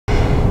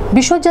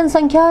विश्व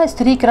जनसंख्या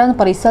स्थिरीकरण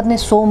परिषद ने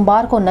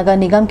सोमवार को नगर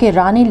निगम के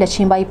रानी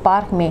लक्ष्मीबाई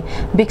पार्क में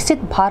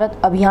विकसित भारत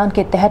अभियान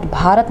के तहत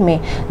भारत में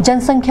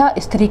जनसंख्या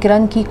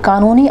स्थिरीकरण की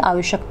कानूनी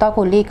आवश्यकता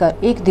को लेकर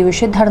एक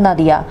दिवसीय धरना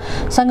दिया।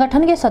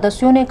 संगठन के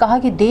सदस्यों ने कहा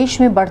कि देश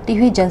में बढ़ती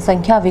हुई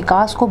जनसंख्या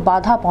विकास को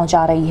बाधा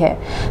पहुंचा रही है।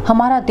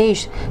 हमारा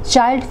देश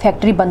चाइल्ड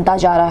फैक्ट्री बनता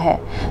जा रहा है।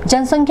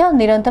 जनसंख्या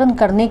नियंत्रण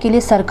करने के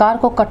लिए सरकार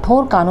को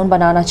कठोर कानून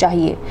बनाना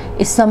चाहिए।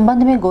 इस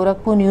संबंध में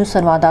गोरखपुर न्यूज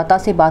संवाददाता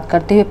से बात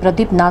करते हुए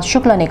प्रदीप नाथ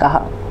शुक्ला ने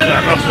कहा,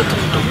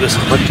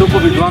 बच्चों को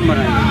विद्वान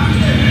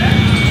बनाएंगे।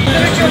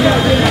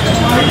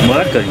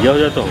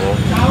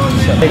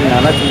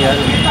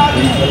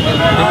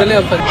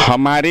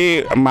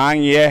 हमारी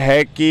मांग यह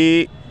है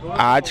कि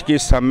आज के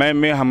समय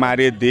में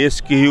हमारे देश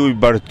की हुई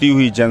बढ़ती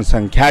हुई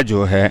जनसंख्या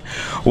जो है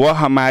वह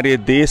हमारे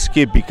देश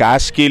के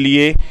विकास के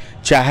लिए,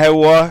 चाहे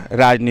वह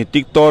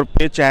राजनीतिक तौर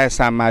पे, चाहे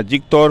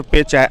सामाजिक तौर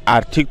पे, चाहे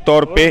आर्थिक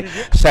तौर पे,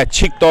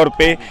 शैक्षिक तौर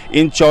पे,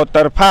 इन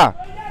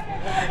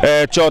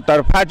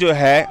चौतरफा जो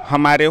है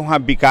हमारे वहाँ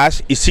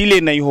विकास इसीलिए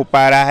नहीं हो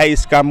पा रहा है।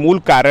 इसका मूल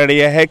कारण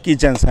यह है कि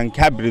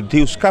जनसंख्या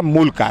वृद्धि उसका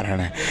मूल कारण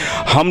है।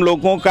 हम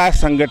लोगों का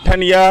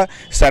संगठन यह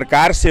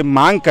सरकार से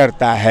मांग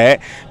करता है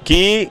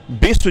कि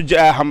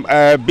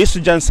विश्व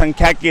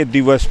जनसंख्या के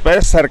दिवस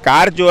पर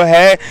सरकार जो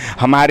है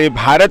हमारे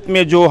भारत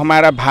में, जो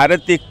हमारा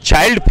भारत एक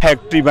चाइल्ड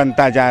फैक्ट्री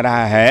बनता जा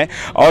रहा है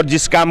और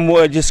जिसका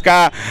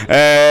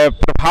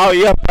प्रभाव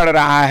यह पड़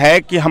रहा है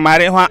कि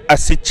हमारे वहाँ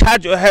अशिक्षा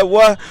जो है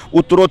वह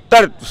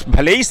उत्तरोत्तर,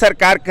 भले ही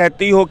सरकार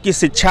कहती हो कि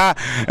शिक्षा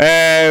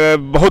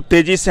बहुत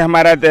तेज़ी से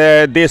हमारा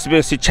देश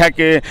में शिक्षा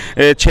के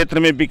क्षेत्र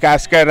में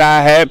विकास कर रहा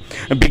है,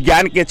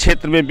 विज्ञान के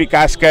क्षेत्र में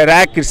विकास कर रहा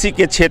है, कृषि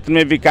के क्षेत्र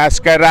में विकास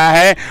कर रहा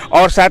है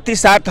और साथ ही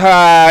साथ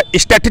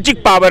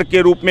स्ट्रेटेजिक पावर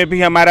के रूप में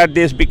भी हमारा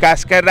देश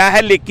विकास कर रहा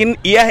है। लेकिन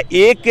यह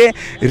एक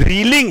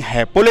रीलिंग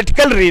है,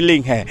 पॉलिटिकल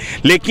रीलिंग है।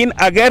 लेकिन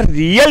अगर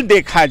रियल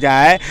देखा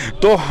जाए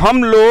तो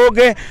हम लोग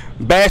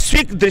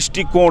वैश्विक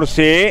दृष्टिकोण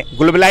से,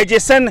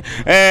 ग्लोबलाइजेशन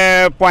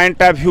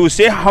पॉइंट ऑफ व्यू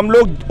से हम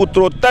लोग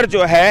उत्तरोत्तर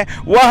जो है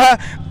वह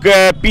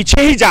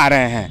पीछे ही जा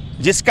रहे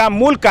हैं, जिसका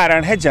मूल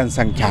कारण है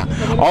जनसंख्या।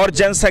 और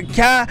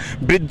जनसंख्या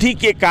वृद्धि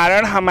के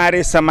कारण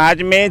हमारे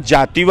समाज में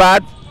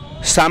जातिवाद,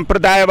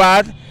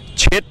 सांप्रदायवाद,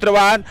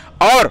 क्षेत्रवाद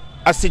और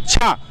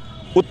अशिक्षा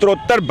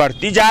उत्तरोत्तर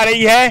बढ़ती जा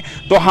रही है।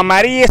 तो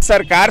हमारी ये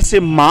सरकार से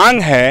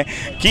मांग है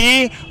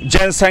कि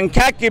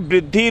जनसंख्या की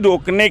वृद्धि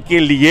रोकने के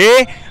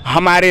लिए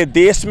हमारे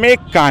देश में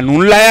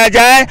कानून लाया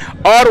जाए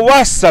और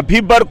वह सभी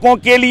वर्गों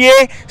के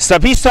लिए,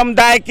 सभी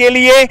समुदाय के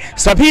लिए,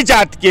 सभी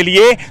जात के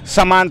लिए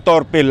समान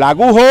तौर पे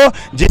लागू हो,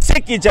 जिससे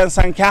कि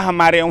जनसंख्या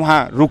हमारे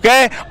वहाँ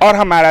रुके और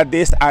हमारा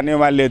देश आने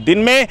वाले दिन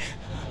में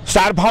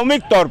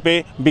सार्वभौमिक तौर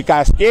पे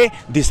विकास के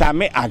दिशा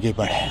में आगे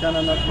बढ़े।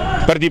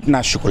 प्रदीप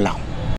नाथ शुक्ला।